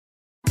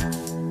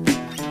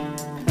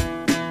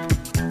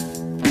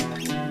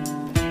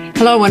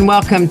Hello and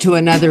welcome to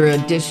another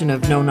edition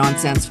of No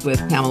Nonsense with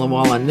Pamela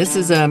Wallen. This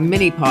is a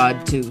mini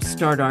pod to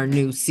start our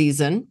new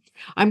season.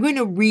 I'm going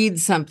to read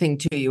something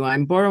to you.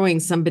 I'm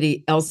borrowing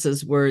somebody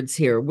else's words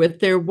here.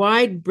 With their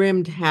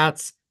wide-brimmed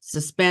hats,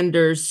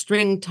 suspenders,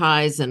 string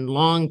ties, and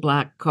long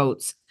black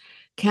coats,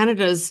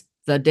 Canada's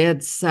the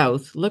Dead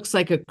South looks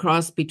like a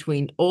cross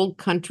between old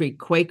country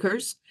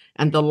Quakers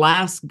and the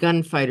last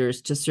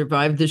gunfighters to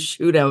survive the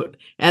shootout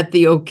at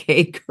the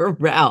OK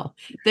Corral.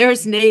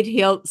 There's Nate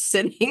Hilts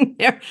sitting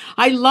there.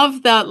 I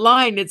love that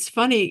line. It's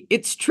funny.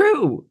 It's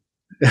true.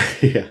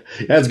 Yeah,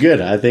 that's good.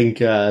 I think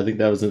that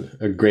was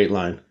a great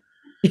line.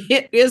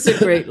 It is a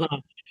great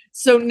line.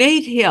 So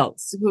Nate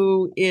Hilts,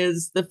 who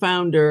is the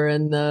founder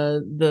and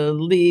the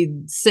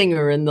lead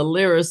singer and the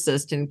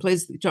lyricist and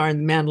plays the guitar and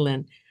the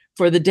mandolin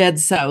for the Dead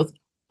South,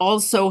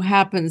 also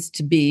happens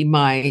to be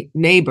my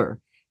neighbor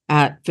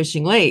at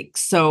Fishing Lake.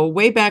 So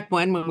way back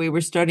when we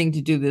were starting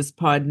to do this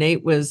pod,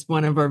 Nate was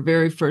one of our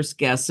very first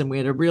guests, and we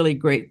had a really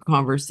great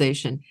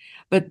conversation.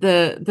 But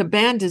the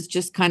band has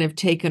just kind of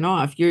taken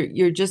off.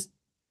 You're just,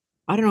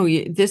 I don't know.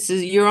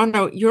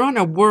 You're on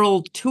a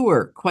world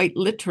tour, quite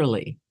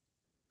literally.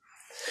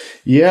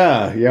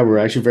 Yeah, we're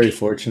actually very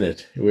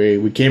fortunate.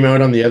 We came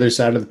out on the other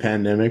side of the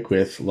pandemic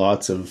with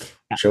lots of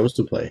shows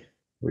to play,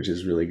 which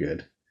is really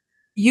good.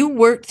 You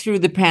worked through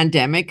the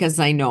pandemic, as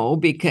I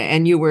know,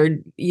 and you were,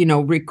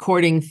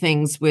 recording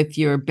things with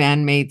your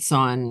bandmates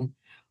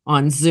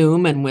on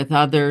Zoom and with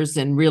others,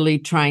 and really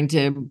trying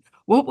to.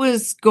 What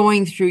was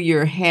going through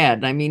your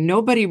head? I mean,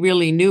 nobody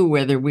really knew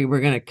whether we were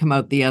going to come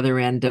out the other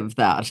end of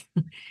that.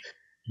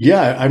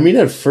 Yeah, I mean,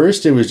 at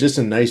first it was just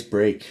a nice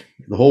break.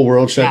 The whole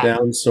world shut Yeah,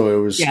 down, so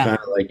it was yeah, kind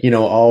of like,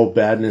 all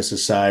badness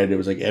aside, it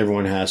was like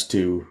everyone has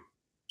to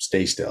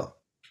stay still.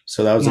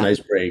 So that was a yeah, nice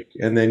break.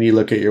 And then you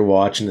look at your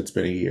watch and it's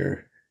been a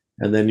year.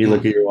 And then you yeah.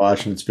 look at your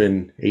watch and it's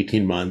been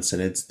 18 months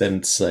and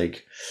it's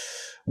like,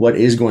 what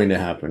is going to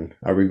happen?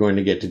 Are we going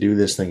to get to do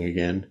this thing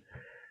again?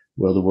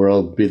 Will the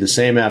world be the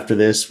same after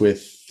this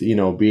with,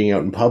 being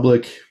out in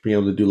public, being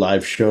able to do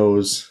live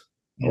shows,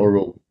 Yeah. or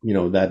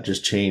will, that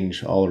just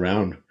change all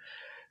around?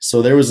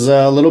 So there was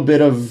a little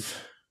bit of,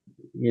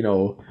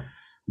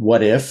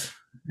 what if,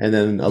 and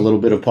then a little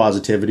bit of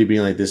positivity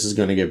being like, this is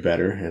going to get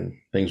better and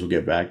things will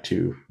get back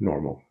to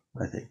normal,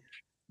 I think.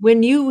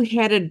 When you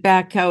headed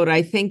back out,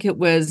 I think it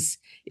was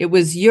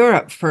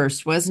Europe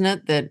first,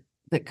 wasn't it?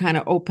 That kind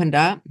of opened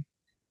up.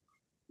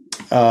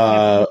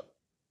 Uh,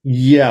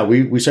 yeah,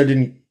 we started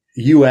in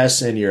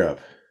US and Europe.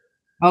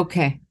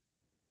 Okay.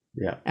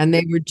 Yeah. And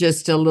they were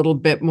just a little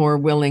bit more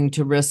willing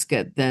to risk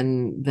it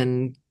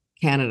than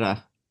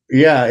Canada.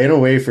 Yeah, in a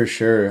way for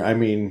sure. I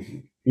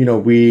mean,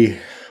 we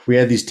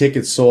had these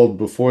tickets sold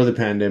before the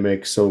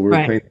pandemic, so we were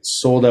Right. playing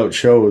sold out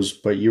shows,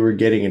 but you were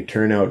getting a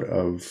turnout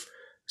of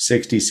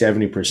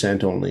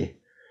 60-70% only.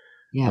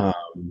 Yeah.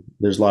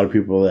 There's a lot of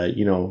people that,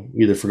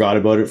 either forgot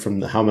about it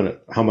from how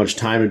much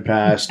time had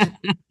passed,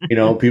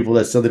 people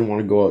that still didn't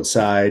want to go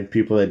outside,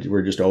 people that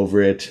were just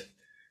over it.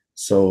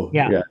 So,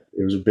 Yeah. yeah,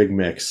 it was a big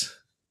mix.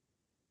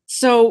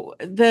 So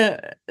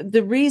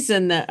the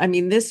reason that I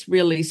mean this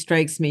really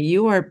strikes me,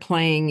 you are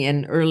playing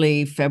in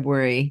early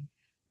February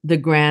the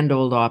Grand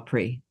Ole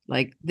Opry.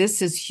 Like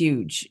this is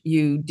huge.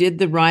 You did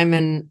the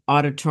Ryman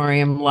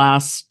Auditorium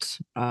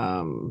last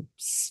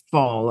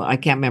fall. I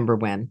can't remember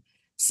when.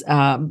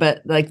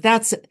 But like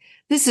this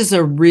is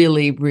a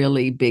really,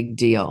 really big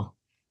deal.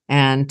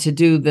 And to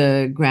do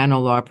the Grand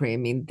Ole Opry, I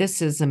mean,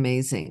 this is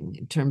amazing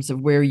in terms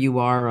of where you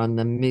are on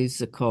the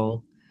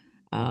musical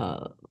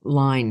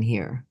line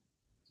here.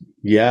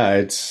 Yeah,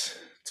 it's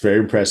very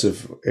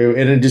impressive.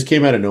 And it just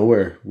came out of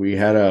nowhere. We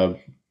had a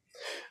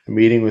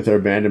meeting with our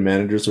band and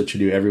managers, which we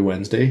do every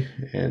Wednesday,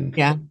 and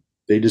Yeah.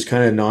 they just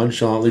kind of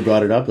nonchalantly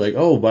brought it up, like,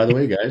 "Oh, by the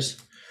way, guys,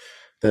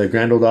 the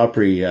Grand Ole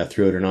Opry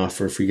threw out an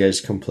offer for you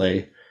guys to come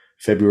play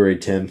February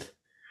 10th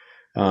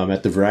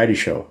at the variety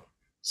show."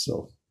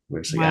 So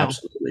we're just like, Wow.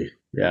 absolutely,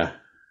 yeah,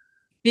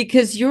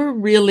 Because you're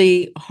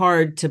really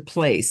hard to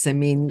place. I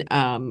mean,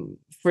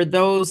 for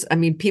those, I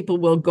mean, people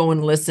will go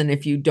and listen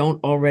if you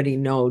don't already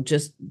know.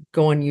 Just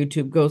go on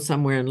YouTube, go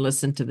somewhere and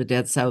listen to the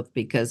Dead South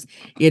because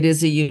it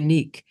is a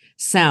unique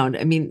sound.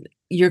 I mean,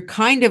 you're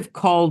kind of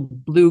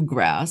called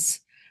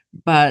bluegrass,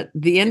 but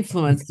the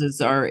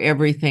influences are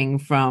everything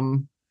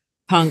from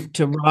punk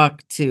to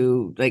rock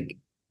to like,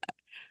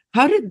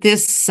 how did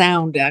this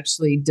sound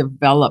actually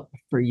develop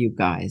for you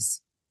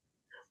guys?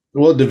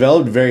 well, it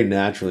developed very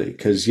naturally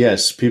because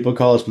yes, people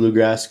call us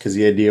bluegrass because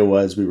the idea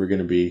was we were going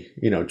to be,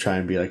 try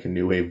and be like a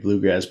new wave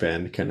bluegrass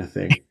band kind of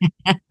thing.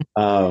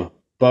 Uh,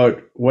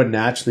 but what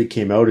naturally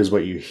came out is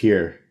what you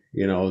hear.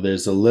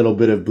 There's a little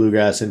bit of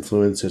bluegrass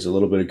influence, there's a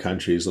little bit of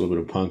country, there's a little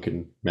bit of punk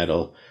and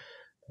metal,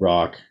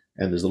 rock,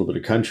 and there's a little bit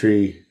of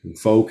country and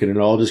folk, and it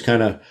all just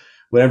kind of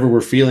whatever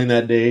we're feeling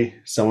that day,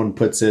 someone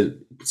puts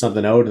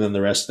something out, and then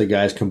the rest of the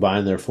guys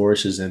combine their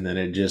forces, and then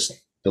it just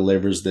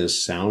delivers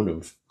this sound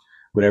of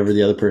whatever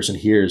the other person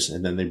hears,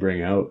 and then they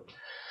bring out.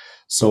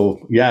 So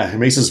yeah, it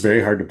makes us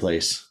very hard to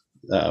place.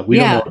 We don't know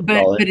Yeah, what to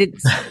but call but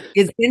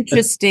it's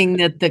interesting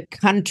that the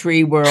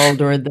country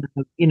world or the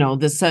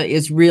this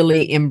is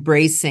really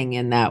embracing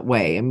in that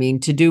way. I mean,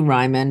 to do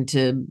Ryman,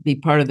 to be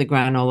part of the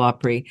Grand Ole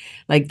Opry,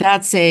 like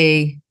that's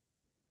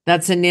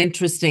an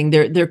interesting.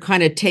 They're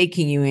kind of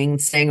taking you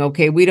and saying,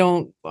 okay, we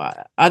don't.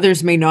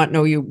 Others may not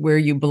know you where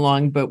you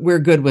belong, but we're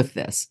good with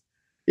this.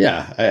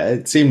 Yeah,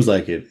 it seems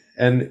like it.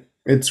 And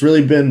it's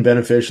really been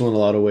beneficial in a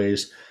lot of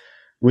ways.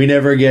 We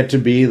never get to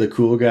be the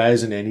cool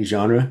guys in any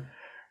genre,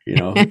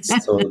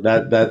 so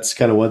that's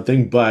kind of one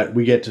thing, but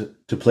we get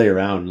to play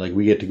around. Like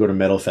we get to go to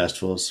metal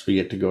festivals, we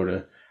get to go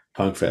to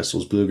punk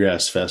festivals,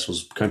 bluegrass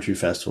festivals, country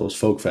festivals,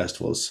 folk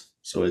festivals.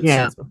 So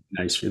Yeah. it's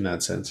nice in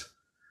that sense.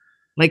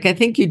 Like I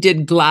think you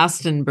did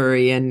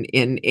Glastonbury in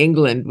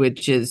England,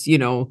 which is,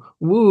 woo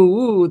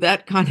woo,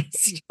 that kind of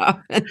stuff.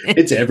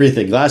 It's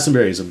everything.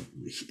 Glastonbury is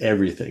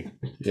everything.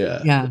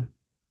 Yeah. Yeah.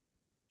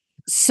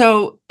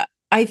 So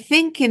I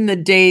think in the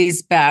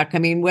days back, I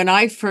mean, when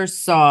I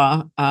first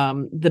saw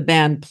the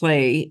band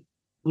play,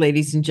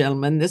 ladies and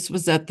gentlemen, this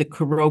was at the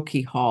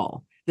Karaoke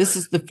Hall. This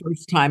is the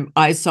first time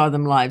I saw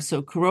them live.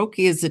 So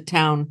Karaoke is a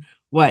town,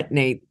 what,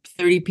 Nate,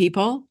 30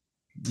 people?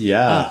 Uh,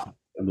 Yeah,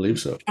 I believe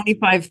so.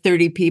 25,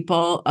 30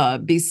 people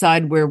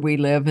beside where we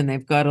live, and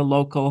they've got a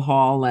local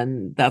hall,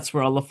 and that's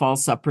where all the fall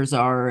suppers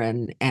are,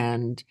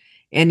 and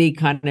any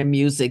kind of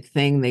music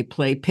thing. They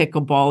play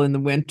pickleball in the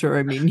winter.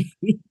 I mean,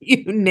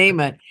 you name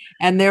it.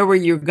 And there were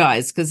your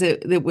guys, because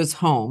it was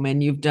home,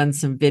 and you've done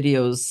some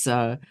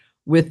videos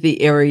with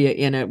the area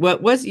in it.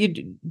 What was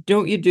you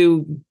don't you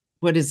do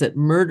what is it?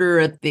 Murder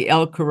at the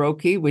El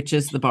Karaoke, which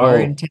is the bar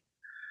in Oh, town.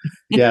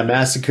 yeah,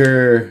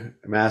 Massacre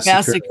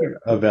Massacre.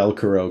 of El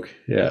Caroque.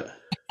 Yeah.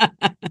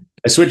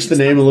 I switched the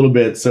name a little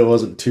bit so it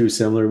wasn't too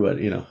similar,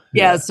 but Yeah,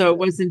 yeah. so it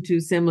wasn't too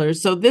similar.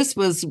 So this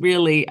was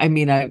really, I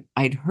mean,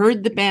 I'd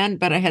heard the band,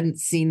 but I hadn't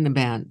seen the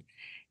band.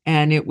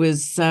 And it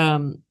was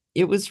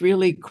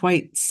really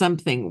quite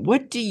something.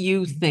 What do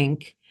you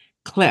think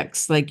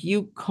clicks? Like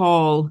you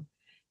call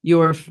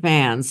your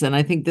fans, and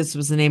I think this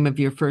was the name of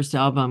your first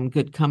album,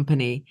 Good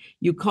Company.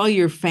 You call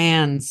your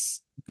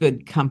fans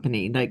good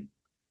company. Like,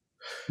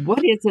 what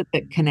is it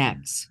that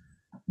connects?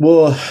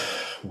 Well,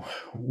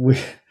 we,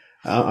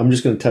 I'm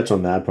just going to touch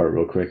on that part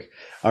real quick.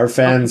 Our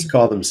fans Okay.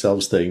 call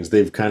themselves things.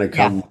 They've kind of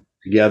Yeah. come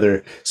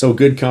together. So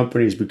Good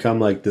Company's become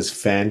like this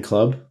fan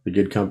club, the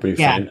Good Company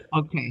Yeah. fan.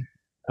 Okay.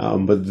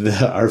 But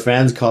our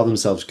fans call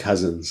themselves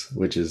cousins,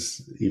 which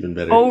is even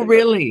better. Oh,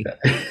 really?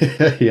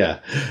 Yeah.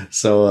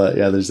 So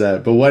yeah, there's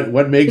that. But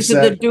what makes Is it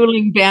the that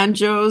dueling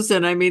banjos?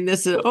 And I mean,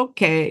 this is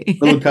okay.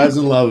 little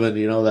cousin loving?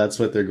 That's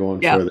what they're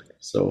going Yeah. for there.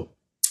 So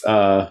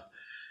uh,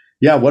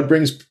 yeah, what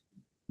brings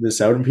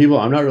this out in people?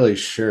 I'm not really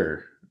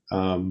sure.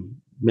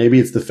 Maybe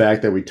it's the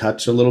fact that we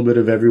touch a little bit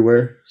of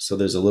everywhere, so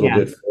there's a little Yeah.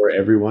 bit for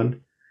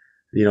everyone.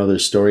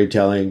 There's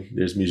storytelling,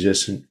 there's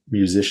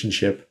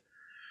musicianship,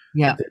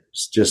 Yeah.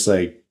 it's just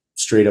like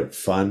straight up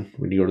fun.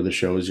 When you go to the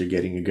shows, you're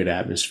getting a good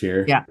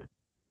atmosphere. Yeah.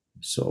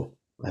 So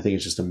I think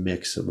it's just a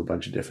mix of a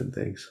bunch of different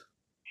things.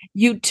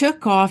 You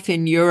took off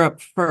in Europe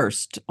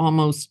first,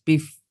 almost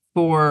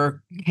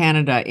before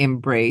Canada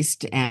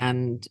embraced.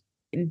 And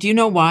do you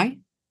know why?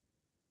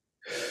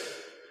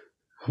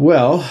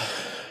 Well,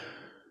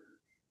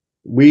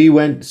 we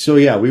went. So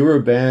yeah, we were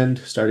a band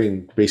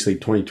starting basically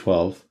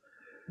 2012,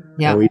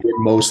 and Yeah. we did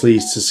mostly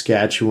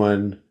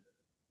Saskatchewan,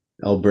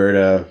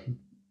 Alberta,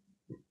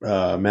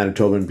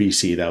 Manitoba, and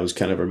BC. That was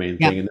kind of our main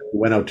Yeah. thing. And then we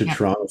went out to Yeah.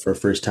 Toronto for our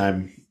first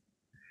time.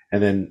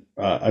 And then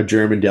a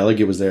German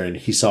delegate was there, and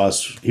he saw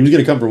us. He was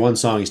going to come for one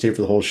song. He stayed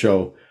for the whole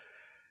show, and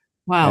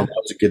Wow. that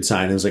was a good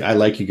sign. It was like, I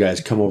like you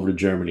guys. Come over to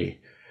Germany.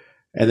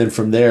 And then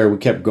from there, we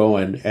kept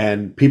going,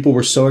 and people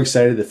were so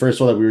excited that first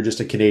of all that we were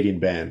just a Canadian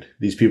band.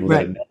 These people that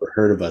Right. had never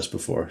heard of us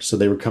before, so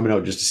they were coming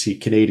out just to see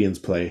Canadians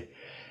play.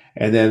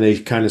 And then they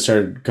kind of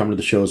started coming to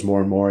the shows more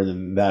and more. And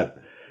then that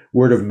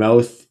word of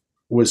mouth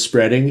was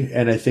spreading,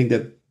 and I think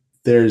that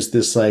there's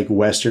this like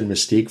Western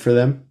mystique for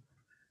them,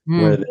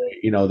 where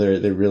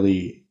Mm. they're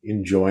really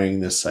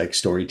enjoying this like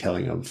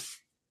storytelling of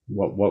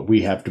what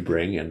we have to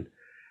bring, and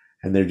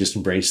they just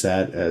embrace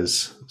that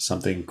as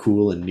something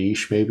cool and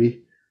niche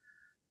maybe.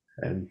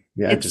 And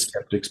yeah, it just It's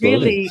kept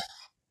exploding. really,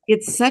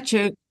 it's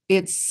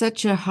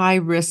such a high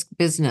risk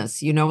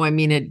business. I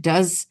mean, it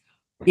does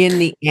in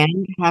the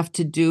end have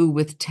to do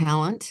with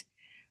talent,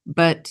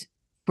 but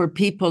for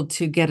people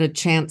to get a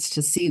chance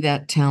to see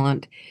that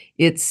talent,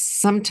 it's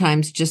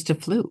sometimes just a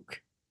fluke.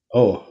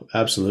 Oh,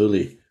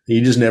 absolutely.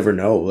 You just never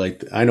know.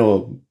 Like I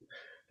know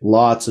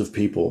lots of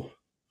people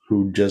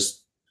who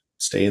just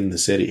stay in the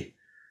city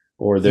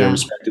or their Yeah.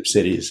 respective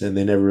cities, and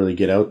they never really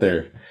get out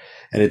there.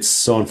 And it's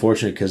so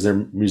unfortunate because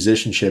their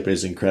musicianship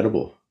is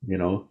incredible.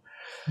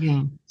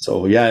 Yeah.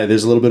 So yeah,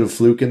 there's a little bit of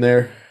fluke in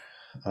there.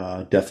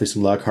 Definitely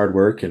some luck, hard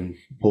work, and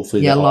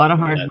hopefully Yeah, that a all lot of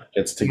hard that work.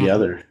 gets Yeah.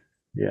 together.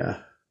 Yeah.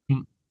 Yeah.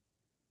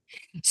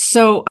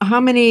 So, how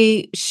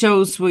many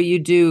shows will you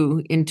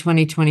do in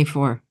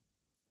 2024?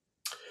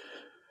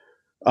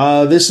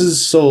 This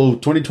is so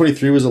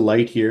 2023 was a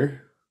light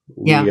year.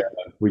 Yeah.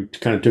 We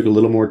kind of took a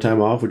little more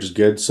time off, which is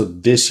good. So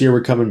this year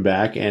we're coming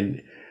back,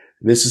 and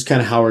This is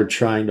kind of how we're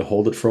trying to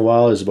hold it for a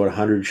while, is about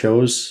 100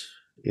 shows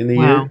in the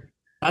Wow. year.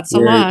 That's a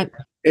Where lot.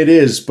 it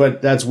is,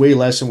 but that's way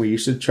less than we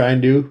used to try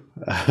and do.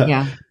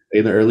 Yeah.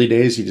 In the early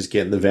days, you just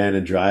get in the van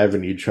and drive,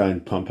 and you try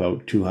and pump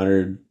out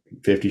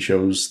 250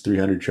 shows,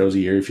 300 shows a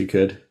year if you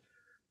could.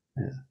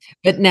 Yeah.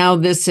 But now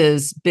this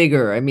is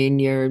bigger. I mean,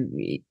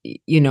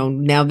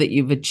 now that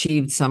you've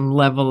achieved some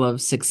level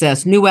of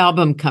success, new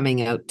album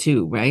coming out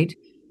too, right?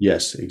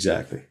 Yes,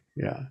 exactly.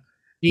 Yeah,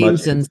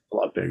 much Chains and a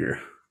lot bigger.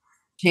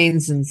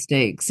 Chains and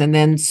Stakes. And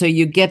then so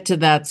you get to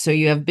that, so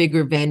you have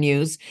bigger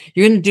venues.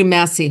 You're going to do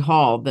Massey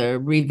Hall, the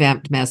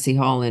revamped Massey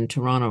Hall in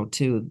Toronto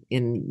too,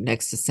 in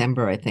next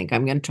December, I think.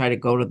 I'm going to try to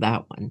go to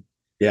that one.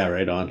 Yeah,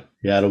 right on.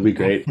 Yeah, it'll be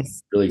great.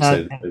 'Cause Really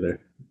excited to be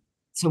there.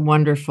 it's a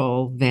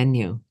wonderful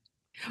venue.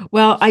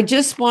 Well, I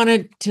just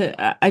wanted to,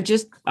 I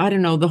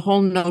don't know, the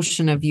whole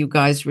notion of you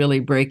guys really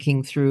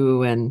breaking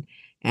through and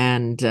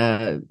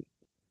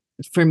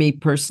for me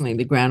personally,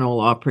 the Grand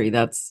Ole Opry,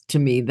 to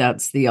me,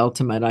 that's the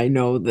ultimate. I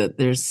know that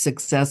there's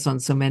success on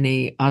so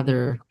many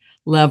other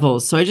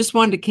levels. So I just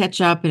wanted to catch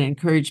up and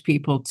encourage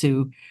people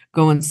to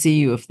go and see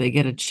you if they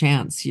get a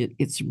chance.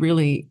 It's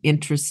really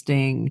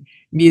interesting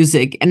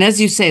music. And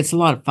as you say, it's a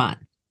lot of fun.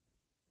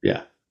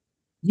 Yeah.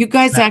 You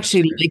guys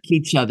actually like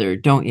each other,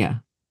 don't you?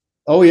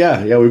 Oh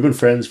yeah, yeah. We've been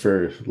friends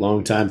for a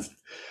long time.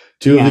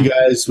 Two of Yeah. the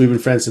guys we've been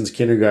friends since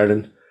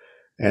kindergarten,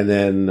 and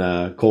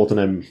then Colt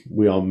and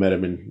we all met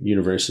him in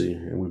university,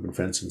 and we've been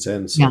friends since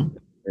then. Yeah. So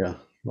yeah,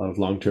 a lot of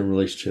long-term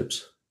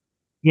relationships.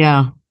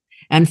 Yeah.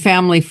 And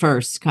family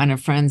first, kind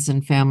of friends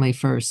and family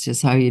first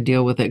is how you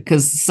deal with it.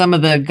 Because some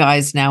of the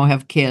guys now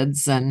have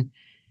kids and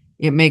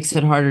it makes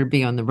it harder to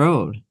be on the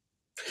road.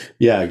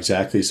 Yeah,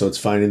 exactly. So it's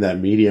finding that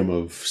medium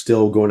of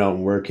still going out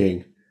and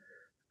working,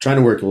 trying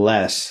to work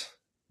less,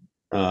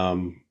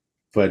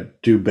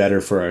 but do better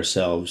for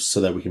ourselves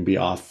so that we can be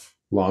off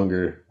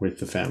longer with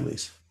the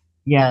families.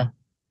 Yeah.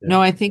 Yeah.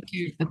 No, I think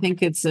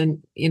it's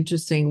an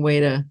interesting way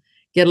to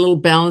get a little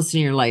balance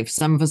in your life.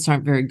 Some of us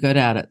aren't very good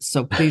at it.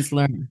 So please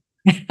learn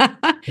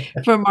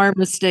from our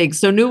mistakes.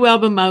 So new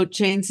album out,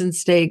 Chains and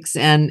Stakes,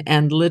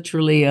 and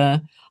literally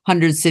a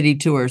 100-city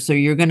tour. So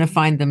you're going to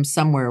find them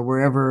somewhere,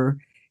 wherever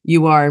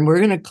you are. And we're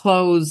going to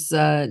close,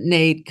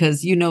 Nate,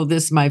 because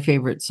this is my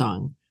favorite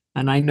song.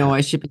 And I know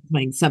I should be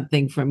playing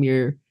something from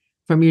your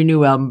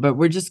new album, but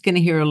we're just going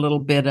to hear a little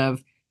bit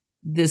of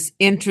this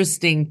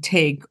interesting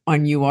take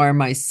on You Are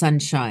My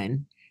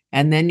Sunshine.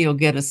 And then you'll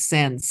get a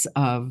sense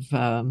of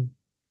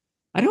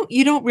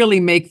you don't really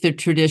make the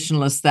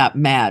traditionalists that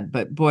mad,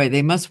 but boy,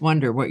 they must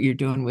wonder what you're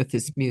doing with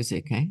this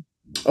music, eh?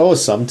 Oh,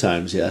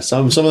 sometimes, yeah.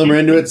 Some of them are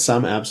into it,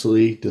 some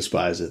absolutely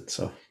despise it.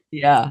 So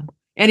yeah.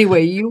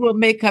 Anyway, you will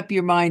make up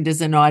your mind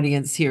as an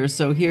audience here.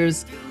 So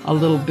here's a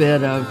little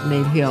bit of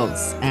Nate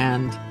Hilts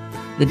and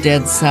the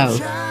Dead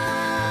South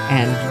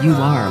and You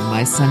Are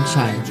My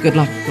Sunshine. Good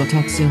luck. We'll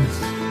talk soon.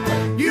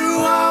 You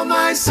are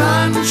my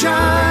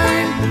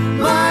sunshine,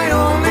 my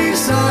only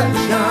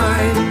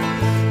sunshine.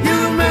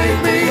 You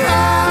make me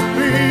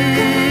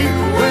happy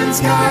when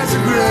skies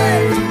are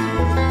gray.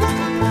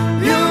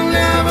 You'll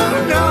never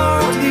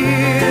know,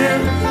 dear,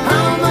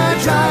 how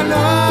much I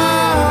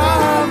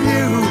love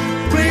you.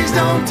 Please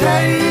don't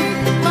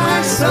take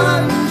my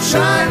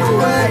sunshine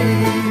away.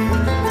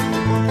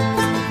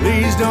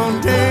 Please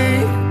don't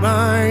take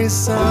my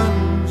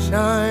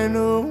sunshine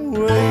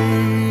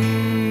away.